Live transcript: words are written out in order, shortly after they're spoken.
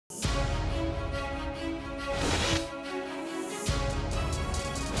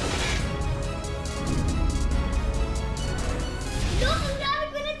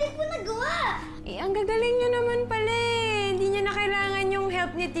ang gagaling niyo naman pala eh. Hindi niya na kailangan yung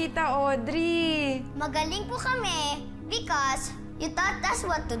help ni Tita Audrey. Magaling po kami because you taught us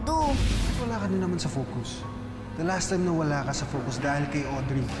what to do. Wala ka na naman sa focus. The last time na wala ka sa focus dahil kay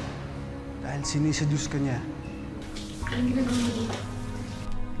Audrey. Dahil siniseduce ka niya. Anong ginagawa mo dito?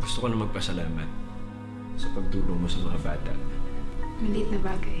 Gusto ko na magpasalamat sa pagtulong mo sa mga bata. Maliit na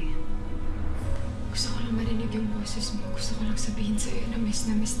bagay. Gusto ko lang marinig yung boses mo. Gusto ko lang sabihin sa'yo na miss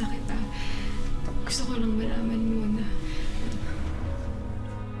na kita. Gusto ko lang malaman mo na...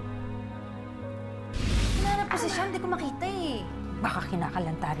 Hinanap ko si Sean, di ko makita eh. Baka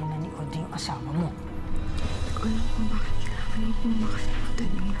kinakalantarin na ni Audrey yung asawa mo. Hindi ko alam kung bakit kailangan mo kung makalimutan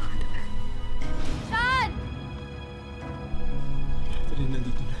yung nakaraan. Sean! Katharine,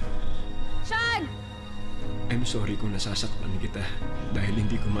 nandito na. Sean! I'm sorry kung nasasaktan kita dahil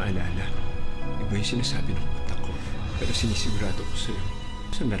hindi ko maalala. Iba yung sinasabi ng utak ko. Pero sinisigurado ko sa'yo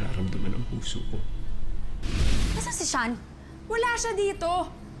sa nararamdaman ng puso ko. Nasaan si Sean? Wala siya dito.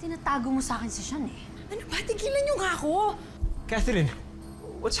 Tinatago mo sa akin si Sean eh. Ano ba? Tigilan niyo nga ako! Katharine,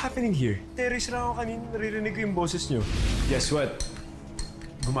 what's happening here? Terrace lang ako kanina. Naririnig ko yung boses niyo. Guess what?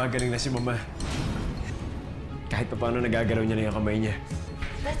 Gumagaling na si Mama. Kahit pa paano nagagalaw niya na yung kamay niya.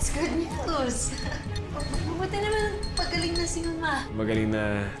 That's good news. Mabuti naman pagaling na si Mama. Magaling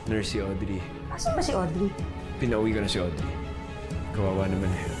na nurse si Audrey. Asan ba si Audrey? Pinauwi ko na si Audrey. Kawawa naman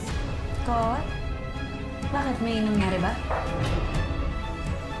eh. Ko? Bakit? May nangyari ba?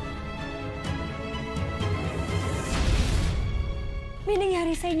 May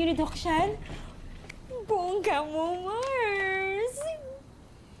nangyari sa inyo ni Doc Sean? Bongga mo, Mars!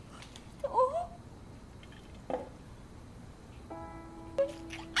 Oh!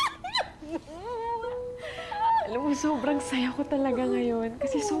 Alam mo, sobrang saya ko talaga ngayon.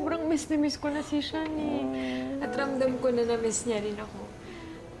 Kasi sobrang miss na miss ko na si Sean eh. At ramdam ko na na-miss niya rin ako.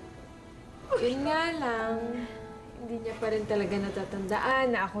 Yun nga lang, hindi niya pa rin talaga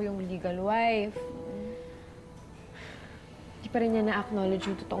natatandaan na ako yung legal wife. Hindi pa rin niya na-acknowledge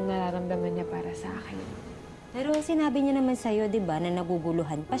yung totoong nararamdaman niya para sa akin. Pero sinabi niya naman sa'yo, di ba, na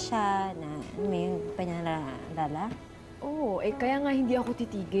naguguluhan pa siya, na may pa niya nalala? Oo, kaya nga hindi ako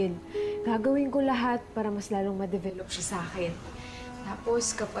titigil. Gagawin ko lahat para mas lalong ma-develop siya sa akin.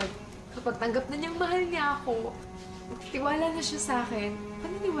 Tapos kapag tanggap na niyang mahal niya ako, tiwala na siya sa akin,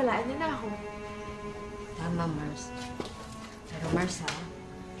 paniniwalaan niya na ako. Tama, Mars. Pero Mars, ha?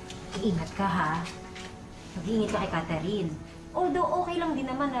 Iingat ka, ha? Mag-iingat ka kay Katharine. Although okay lang din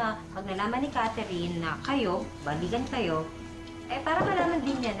naman na pag nalaman ni Katharine na kayo, balikan kayo, para malaman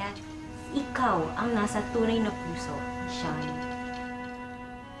din niya na ikaw ang nasa tunay na puso ni Sean.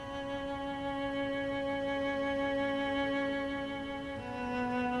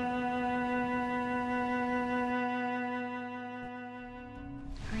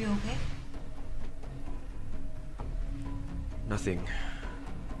 Are you okay? Nothing.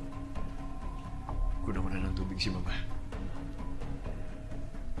 Kunan ko na ng tubig si Mama.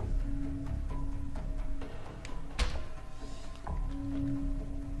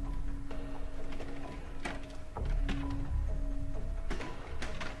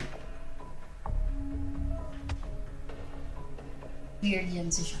 Weird yan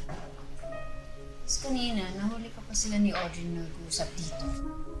si Sean. Tapos kanina, nahuli ka pa sila ni Audrey na nag-uusap dito.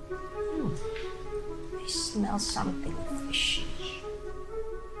 I smell something fishy.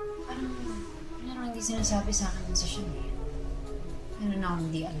 Parang hindi sinasabi sa akin si Sean eh. Meron akong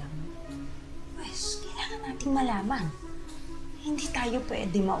hindi alam. Pues, kailangan nating malaman. Hindi tayo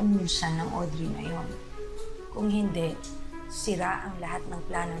pwede maumusan ng Audrey na yon. Kung hindi, sira ang lahat ng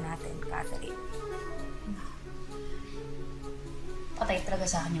plano natin, Katharine. Patay talaga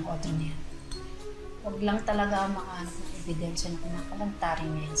sa akin yung Audrey na yan. Huwag lang talaga makahanap ng ebidensya na kinakalantarin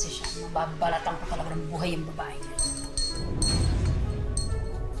niya yan si Sean. Mababalatan ko talaga ng buhay yung babae niya.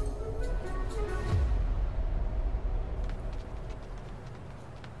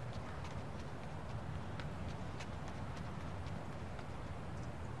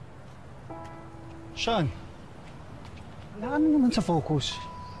 Sean, wala ka na naman sa focus.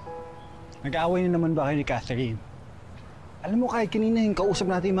 Nag-aaway na naman ba kayo ni Katharine? Alam mo, kahit kanina yung kausap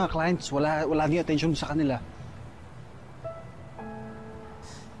natin yung mga clients, wala din attention sa kanila.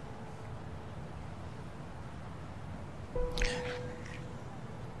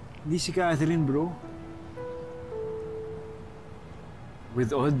 Hindi si Katharine, bro.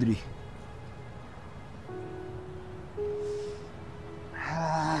 With Audrey.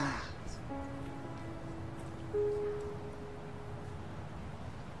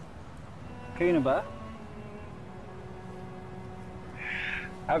 Kayo na ba?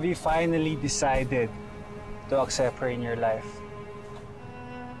 Have you finally decided to accept her in your life?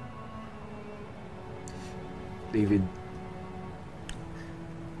 David,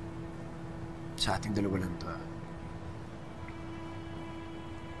 sa ating dalawa lang to,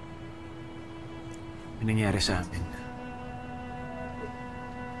 May nangyari sa amin.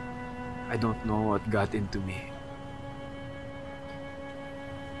 I don't know what got into me.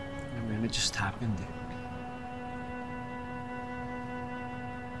 I mean, it just happened.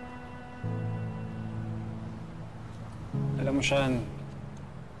 Alam mo, Sean,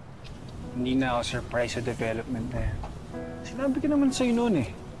 hindi na ako surprised sa development na yan. Sinabi ko naman sa'yo noon eh.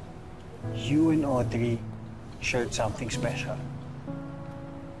 You and Audrey shared something special.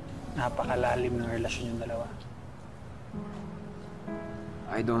 Napakalalim ng relasyon yung dalawa.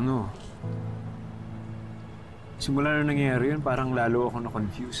 I don't know. Simula na nangyayari yun, parang lalo ako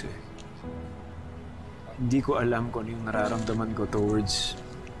na-confuse eh. Hindi ko alam kung ano yung nararamdaman ko towards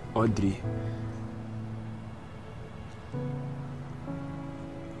Audrey.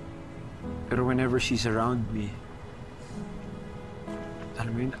 Pero whenever she's around me,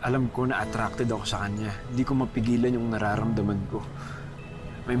 alam mo yun, alam ko na attracted ako sa kanya. Hindi ko mapigilan yung nararamdaman ko.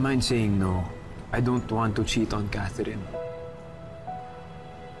 My mind saying no. I don't want to cheat on Katharine.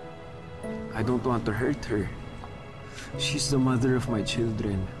 I don't want to hurt her. She's the mother of my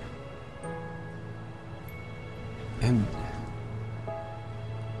children. And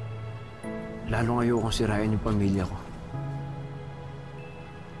lalong ayokong sirain yung pamilya ko.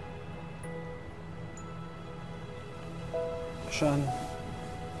 Sean,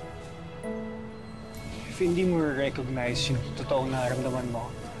 if hindi mo recognize yung totoong nararamdaman mo,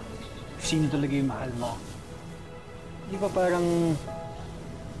 sino talaga yung mahal mo, di ba parang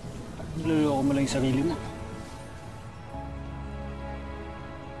niloloko mo lang yung sarili mo?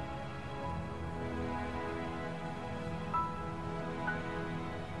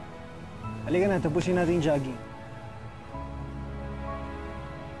 Halika na, tapusin natin yung jogging.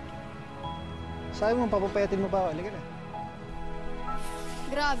 Sabi mo, papapayatin mo pa ako. Halika na.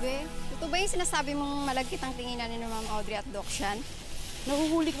 Grabe. Ito ba yung sinasabi mong malagkit ang tinginan ni Ma'am Audrey at Doc Sean?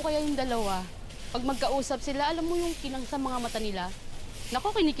 Nahuhuli ko kaya yung dalawa. Pag magkausap sila, alam mo yung kinang sa mga mata nila.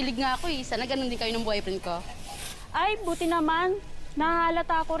 Naku, kinikilig nga ako eh. Sana ganun din kayo ng boyfriend ko. Ay, buti naman.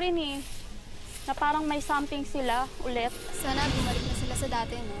 Nahalata ko rin eh. Na parang may something sila ulit. Sana bumalik na sila sa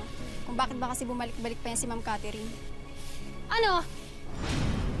dati, no? Kung bakit ba kasi bumalik-balik pa yan si Ma'am Katharine. Ano?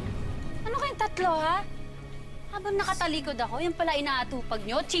 Ano kayong tatlo, ha? Habang nakatalikod ako, yung pala inaatupag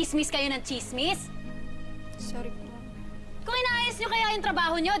nyo? Chismis kayo ng chismis? Sorry po, Ma'am. Kung inaayos nyo kaya yung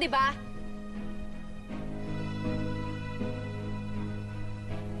trabaho nyo, di ba?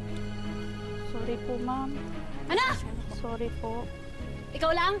 Sorry po, ma'am. Ano? Sorry po.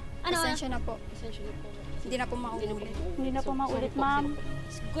 Ikaw lang? Ano? Pasensya na po. Hindi na po mauulit. Hindi na po maulit, ma'am.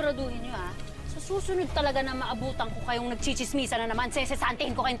 Siguraduhin nyo, ha? Sa susunod talaga na maabutan ko kayong nagchichismisa na naman,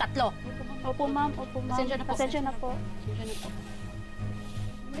 sesesantihin ko kayong tatlo. Opo, ma'am. Opo, ma'am. Pasensya na po. Pasensya na po.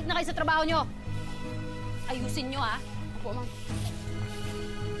 Balik na kayo sa trabaho nyo. Ayusin nyo, ha? Opo, Ma'am.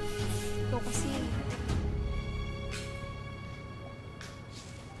 Ikaw kasi...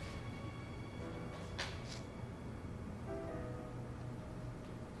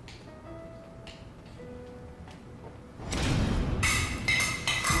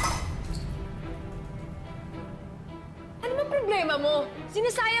 Ano ba problema mo?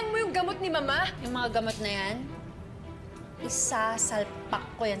 Sinasayang mo yung gamot ni Mama? Yung mga gamot na yan, isasalpak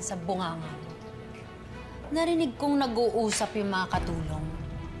ko yan sa bunganga mo. Narinig kong nag-uusap yung mga katulong.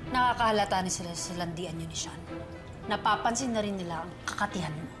 Nakakahalata ni sila sa landian yun ni Sean. Napapansin na rin nila ang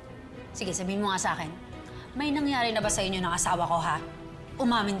kakatihan mo. Sige, sabihin mo nga sa akin, may nangyari na ba sa inyo ng asawa ko, ha?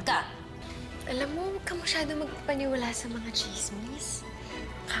 Umamin ka. Alam mo, huwag ka masyado magpaniwala sa mga chismis.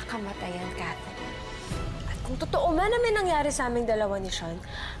 Kakamatayan, Katharine. At kung totoo man na may nangyari sa aming dalawa ni Sean,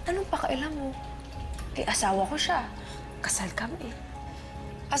 anong pakailan mo? Eh, asawa ko siya. Kasal kami.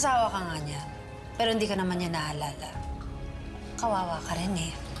 Asawa ka nga niya, pero hindi ka naman niya naalala. Kawawa ka rin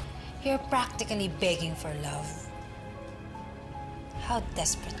eh. You're practically begging for love. How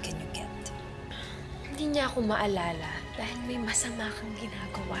desperate can you get? Hindi niya ako maalala dahil may masama kang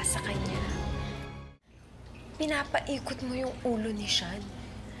ginagawa sa kanya. Pinapaikot mo yung ulo ni Sean.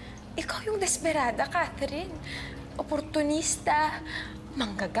 Ikaw yung desperada, Katharine. Oportunista,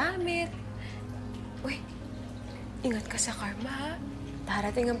 manggagamit. Uy, ingat ka sa karma, ha?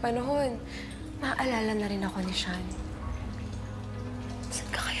 Darating ang panahon. Maaalala na rin ako ni Sean.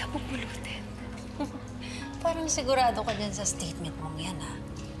 Saan ka kaya pupulutin? Parang sigurado ka dyan sa statement mong yan, ha?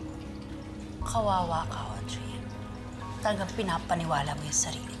 Kawawa ka, Audrey. Talagang pinapaniwala mo yung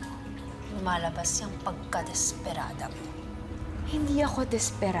sarili mo. Lumalabas yung pagkadesperada mo. Hindi ako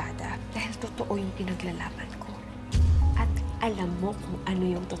desperada dahil totoo yung pinaglalaban ko. At alam mo kung ano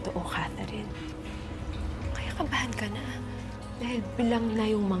yung totoo, Katharine. Kaya ka kinakabahan ka na. Dahil bilang na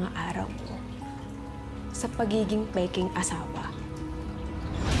yung mga araw mo sa pagiging peking asawa.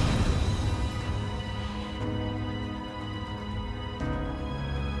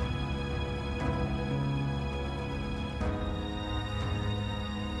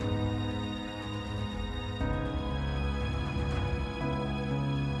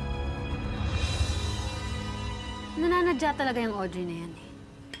 Nananadya talaga yung Audrey na yan eh.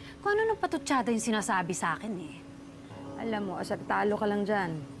 Kung ano nang patutsada yung sinasabi sa akin eh. Alam mo, asar talo ka lang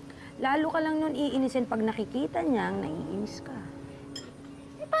dyan. Lalo ka lang nun iinisin pag nakikita niyang naiinis ka.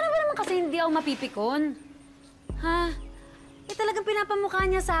 Eh, para ba naman kasi hindi ako mapipikon? Ha? Eh, talagang pinapamukha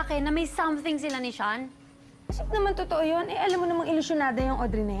niya sa akin na may something sila ni Sean. Kasi naman totoo yun, eh alam mo namang ilusyonada yung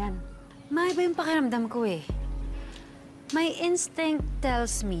Audrey na yan. May iba yung pakiramdam ko eh. My instinct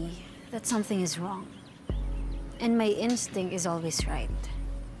tells me that something is wrong. And my instinct is always right.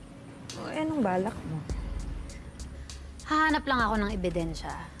 O, anong balak mo? Hahanap lang ako ng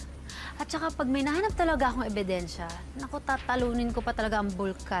ebidensya. At saka pag may nahanap talaga akong ebidensya, naku, tatalunin ko pa talaga ang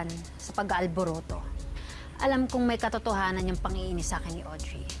bulkan sa pag-aalboroto. Alam kong may katotohanan yung pang-iinis sa akin ni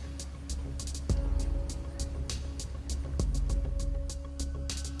Audrey.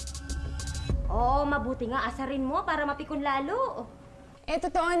 Oo, mabuti nga asarin mo para mapikon lalo. Eh,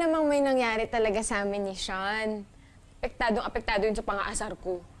 totoo namang may nangyari talaga sa amin ni Sean. Apektadong-apektado yun sa pang-aasar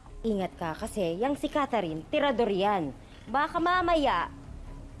ko. Ingat ka kasi yang si Katharine, tirador yan. Baka mamaya,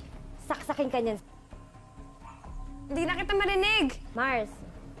 saksakin ka niyan. Hindi na kita marinig! Mars.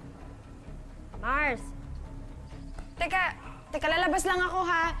 Mars. Teka, lalabas lang ako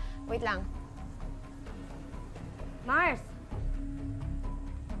ha. Wait lang. Mars.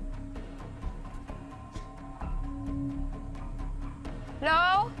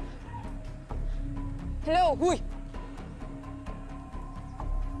 Hello? Hello? Huy!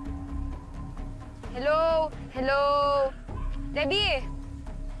 Hello? Hello? Debbie!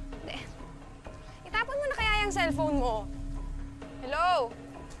 Itapon mo na kaya yung cellphone mo. Hello?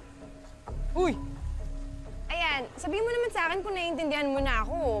 Huy! Ayan, sabihin mo naman sa akin kung naiintindihan mo na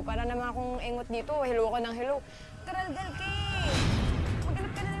ako. Para naman akong engot dito. Hello ka ng hello. Karaldal ka eh.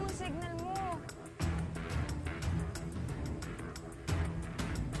 Maghanap ka na ng signal mo.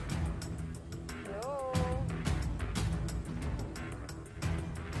 Hello?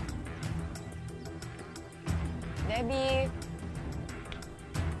 Debbie?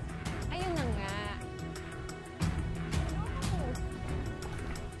 Ayun na nga.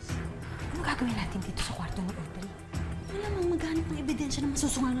 Ano gagawin natin dito sa kwarto ni Audrey? Wala mang maghanap ng ebidensya na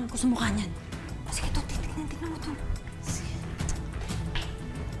masusungalan ko sa mukha niyan. Sige, ito, tignan mo ito. Sige.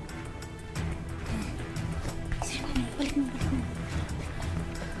 Sige, balik mo.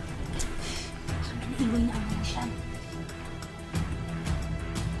 Baka may naiwan na ang siya.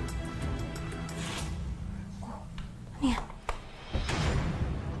 Ano yan?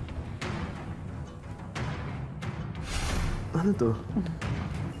 Ano to?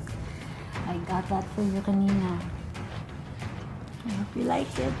 I got that for you kanina. I hope you like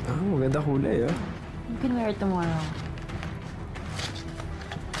it. Maganda kulay, ah. You can wear it tomorrow.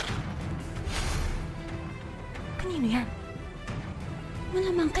 Kanino yan?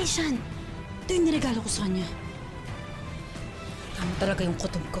 Malamang kay Sean. Ito yung niregalo ko sa kanya. Tama talaga yung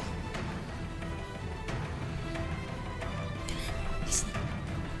kutob ko.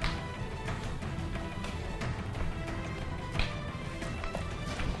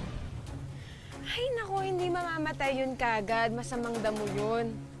 Ay, naku, hindi mamamatay yun kagad. Masamang damo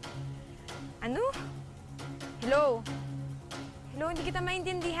yun. Ano? Hello? Hello, hindi kita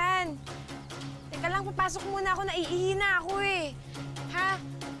maintindihan. Teka lang, papasok muna ako. Naiihina ako eh. Ha?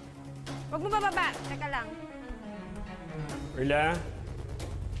 Huwag mo bababa. Teka lang. Perla?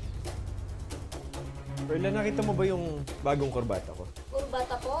 Perla, nakita mo ba yung bagong korbata ko?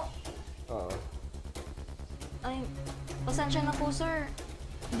 Kurbata po? Oo. Ay, pasensya na po, sir.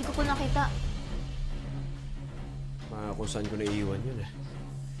 Hindi ko po nakita. Kung saan ko naiiwan yun, eh.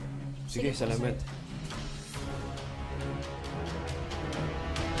 Sige, salamat.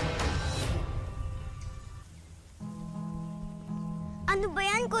 Ano ba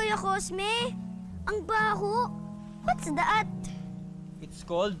yan, Kuya Cosme? Ang baho. What's that? It's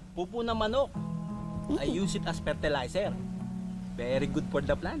called pupo ng manok. I use it as fertilizer. Very good for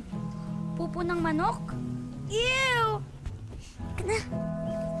the plant. Pupo ng manok? Ew!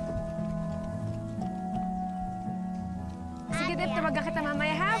 Sige, Deb, tawagan kita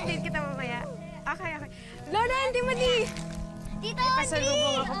mamaya, ha? Update kita mamaya. Okay. Lola and Timothy! Tito May Audrey!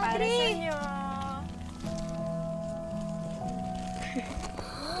 pasalubong ako para sa inyo.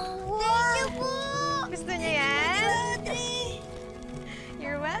 Thank you po! Gusto niya yan? Tito Audrey!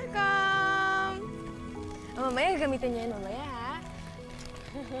 You're welcome! mamaya gamitin niya yan mamaya, ha?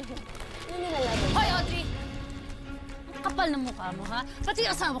 Ano nilalaban? Hoy, Audrey! Ang kapal ng mukha mo, ha? Pati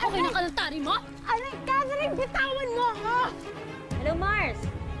asawa ko, kinakalantari mo? Aray, Katharine, bitawan mo ako! Hello, Mars?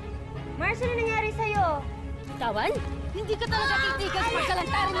 Mars, ano nangyari sa'yo? Bitawan? Hindi ka talaga titigas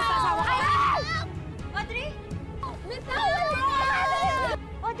pagkalantari mo sa asawa ko! Audrey? Bitawan mo ako!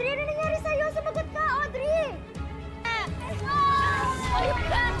 Audrey, ano nangyari sa'yo? Sumagot ka, Audrey! Ayun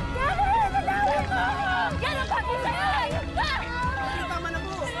ka! Katharine, bitawan mo ako! Yan ang papi sa'yo! Ayun ka! Tama na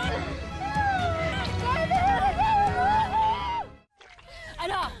po!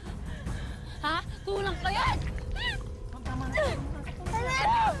 Ano? Ha? Kulang ka yan?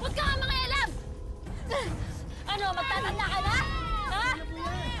 Huwag ka nga mangialam! Ano, magtatanda ka na? Ha?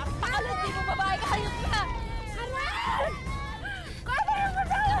 Ang pakalandi mong babae ka, hayop ka! Katharine,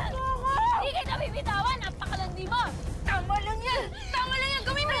 bitawan mo ako! Hindi kita bibitawan! Ang pakalandi mo! Tama lang yan! Tama lang yan!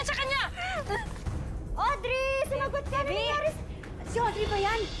 Gawin mo yan sa kanya! Audrey, sumagot ka! Ano nangyari? Si Audrey ba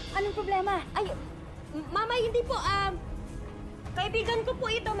yan? Anong problema? Ay, Mamay, hindi po, kaibigan ko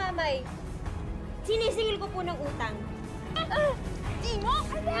po ito, Mamay. Sinisingil ko po ng utang. Di mo!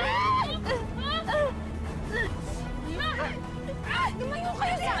 Lumayo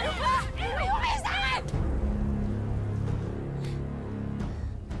kayo sa ano ba? Lumayo kayo sa akin!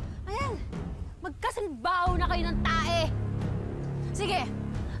 Ayan, magkasalbaho na kayo ng tae. Sige,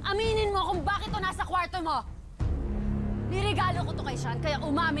 aminin mo kung bakit to nasa kwarto mo. Niregalo ko to kay Sean, kaya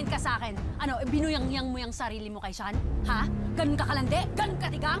umamin ka sa akin. Ano, binuyang-yang mo yung sarili mo kay Sean? Ha? Ganun ka kalandi? Ganun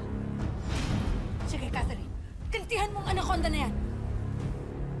ka tigang? Sige, Katharine. Gantihan mong anaconda na yan.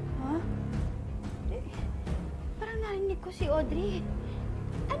 Parang narinig ko si Audrey.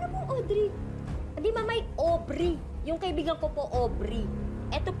 Ano pong Audrey? Di Mamay, Aubrey. Yung kaibigan ko po, Aubrey.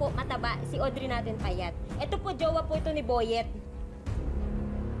 Eto po, mataba. Si Audrey natin payat. Eto po, jowa po ito ni Boyet.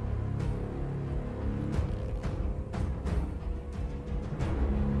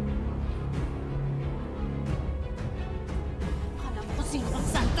 Alam mo kung sino kang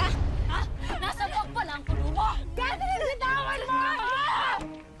santa? Ha? Nasa loob pa lang kulo mo! Katharine, bitawan mo!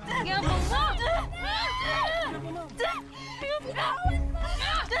 Yabang mo!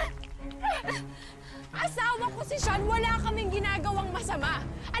 Asawa ko si Sean, wala kaming ginagawang masama.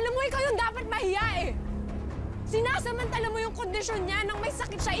 Alam mo, ikaw yung dapat mahiya eh. Sinasamantala mo yung kondisyon niya nang may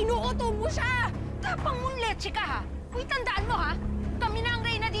sakit siya, inuuto mo siya. Tapang mong leche ka, ha? Uy, tandaan mo, ha? Kami na ang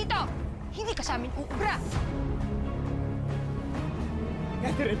reyna dito. Hindi ka sa amin uubra.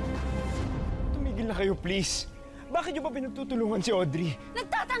 Katharine, tumigil na kayo, please. Bakit niyo ba pinagtutulungan si Audrey?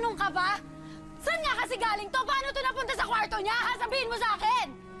 Nagtatanong ka ba? Saan nga kasi galing to? Paano to napunta sa kwarto niya? Ha? Sabihin mo sa akin!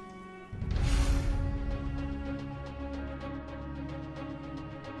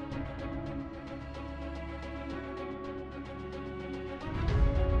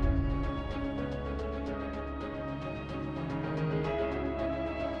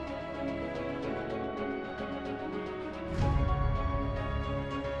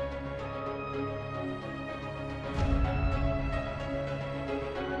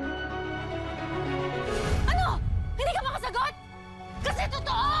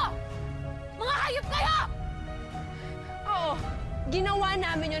 Ginawa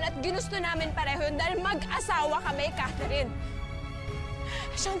namin yun at ginusto namin pareho yun dahil mag-asawa kami, Katharine.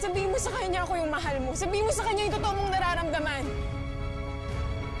 Sean, sabihin mo sa kanya ako yung mahal mo. Sabihin mo sa kanya yung totoo mong nararamdaman.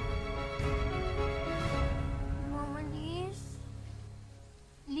 Mama Liz.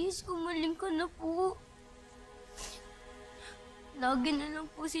 Liz, gumaling ka na po. Lagi na lang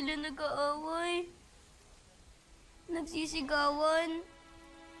po sila nag-aaway. Nagsisigawan.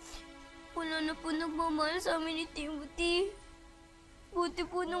 Wala na po nagmamahal sa amin ni Timothy. Buti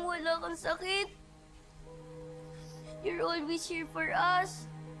po nang wala kang sakit. You're always here for us.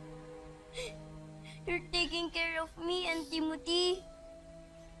 You're taking care of me and Timothy.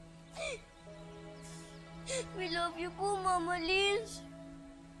 We love you po, Mama Liz.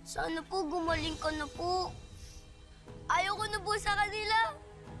 Sana po gumaling ka na po. Ayaw ko na po sa kanila.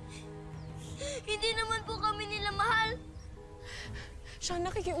 Hindi naman po kami nila mahal. Sean,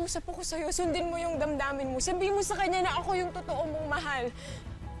 nakikiusap ako sa'yo. Sundin mo yung damdamin mo. Sabihin mo sa kanya na ako yung totoo mong mahal.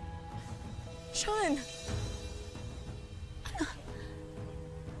 Sean! Ano?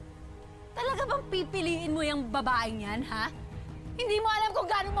 Talaga bang pipiliin mo yung babaeng yan, ha? Hindi mo alam kung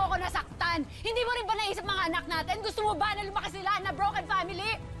gaano mo ako nasaktan. Hindi mo rin ba naisip mga anak natin? Gusto mo ba na lumaki sila na broken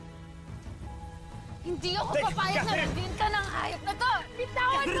family? Hindi ako papayag na nandin ka ng hayop na to!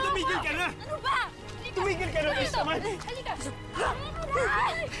 Bitawan mo ako! Tumigil ka na! Ano ba? Tumigil ka na, please naman! Halika!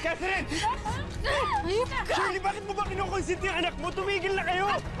 Katharine! Shirley, bakit mo ba kinukonsinti ang anak mo? Tumigil na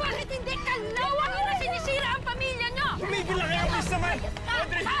kayo! At bakit hindi ka lawa na sinisira ang pamilya nyo? Tumigil na kayo, please naman!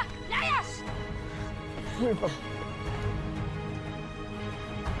 Audrey! Ha? Layas!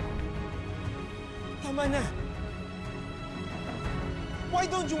 Tama na! Why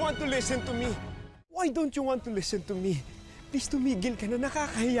don't you want to listen to me? Why don't you want to listen to me? Please, tumigil ka na.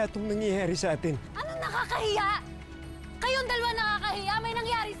 Nakakahiya itong nangyayari sa atin. Ano nakakahiya? Kayong dalawa nakakahiya? May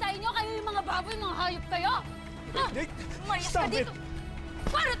nangyari sa inyo? Kayo yung mga baboy, mga hayop kayo? Lumayas ka dito!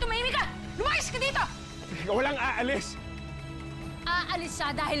 Paano tumahimik ka? Lumayas ka dito! Walang aalis! Aalis siya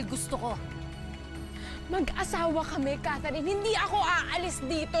dahil gusto ko. Mag-asawa kami, Katharine. Hindi ako aalis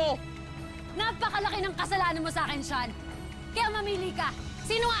dito. Napakalaki ng kasalanan mo sa akin, Sean. Kaya mamili ka.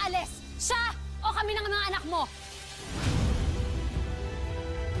 Sino aalis? Siya o kami ng mga anak mo?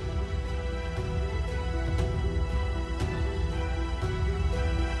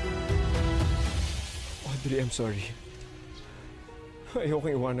 Audrey, I'm sorry.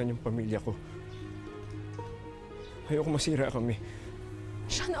 Ayoko iwanan yung pamilya ko. Ayoko masira kami.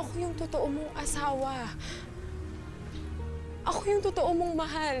 Sean, ako yung totoo mong asawa. Ako yung totoo mong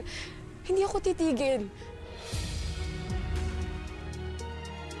mahal. Hindi ako titigil.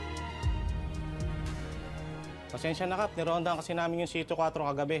 Pasensya na, Kap. Nirondahan kasi namin yung Sito 4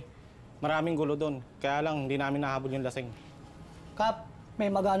 kagabi. Maraming gulo doon. Kaya lang, hindi namin nahabol yung lasing. Kap,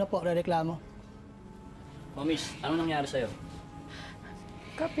 may magano po, rereklamo. Oh, miss, anong nangyari sa'yo?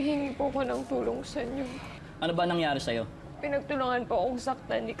 Kap, hingi po ko ng tulong sa inyo. Ano ba nangyari sa'yo? Pinagtulungan po akong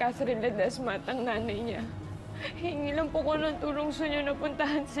saktan ni Katharine Ledesmas at ang nanay niya. Hingi lang po ko ng tulong sa inyo na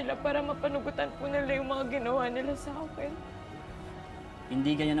puntahan sila para mapanugutan po nila yung mga ginawa nila sa akin.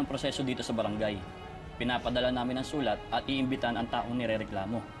 Hindi ganyan ang proseso dito sa barangay. Pinapadala namin ang sulat at iimbitan ang taong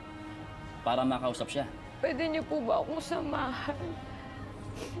nirereklamo para makausap siya. Pwede niyo po ba akong samahan?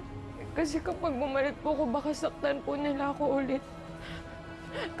 Kasi kapag bumalik po ko, baka saktan po nila ako ulit.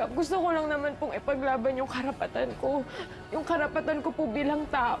 Kap, gusto ko lang naman pong ipaglaban yung karapatan ko. Yung karapatan ko po bilang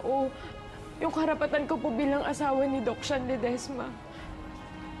tao. Yung karapatan ko po bilang asawa ni Doc Sean Ledesma.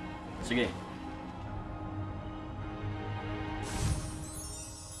 Sige.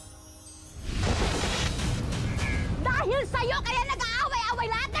 Dahil sa'yo, kaya nag-aaway-away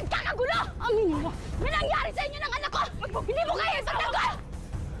lahat, nagkakagulo! Aminin mo, may nangyari sa inyo ng anak ko! Hindi mo kaya sa ko!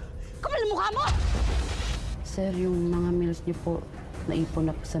 Kapal ang mukha mo! Sir, yung mga meals niyo po, naipon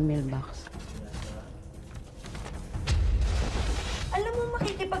na po sa mailbox. Alam mo,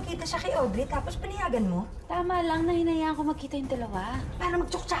 makikipagkita siya kay Audrey tapos paniyagan mo? Tama lang na hinayaan ko magkita yung dalawa. Para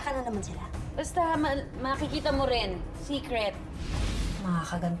magtsuktsakan na naman sila. Basta makikita mo rin. Secret.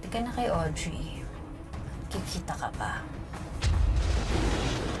 Makakaganti ka na kay Audrey. Kikita ka pa.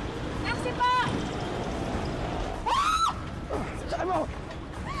 Taxi pa! Saan mo?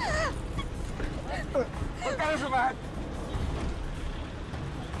 Huwag ka na sumahat!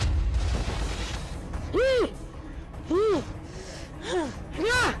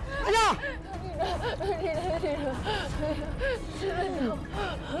 Ano?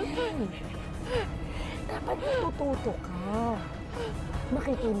 Dapat matututo ka.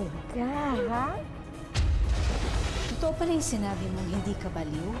 Makikinig ka, ha? Ito pala yung sinabi mong hindi ka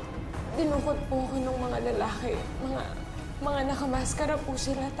baliw? Dinukot po ako ng mga lalaki. Mga nakamaskara po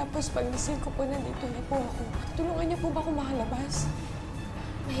sila. Tapos pagising ko po, nandito na po ako. Tulungan niyo po ba akong makalabas?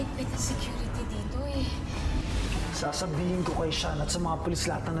 Mahigpit ang security dito eh. Sasabihin ko kay Sean at sa mga pulis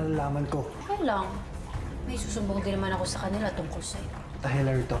lahat na nalalaman ko. Okay lang. May susumbong din naman ako sa kanila tungkol sa'yo. The hell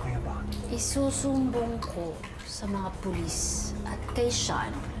are you talking about? Isusumbong ko sa mga pulis at kay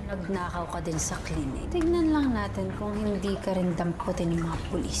Sean na nagnakaw ka din sa clinic. Tignan lang natin kung hindi ka rin damputin ng mga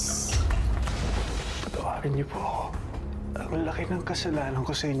pulis. Patawarin niyo po ako. Ang laki ng kasalanan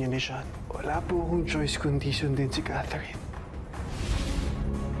ko sa inyo ni Sean. Wala po akong choice kundi sundin si Katharine.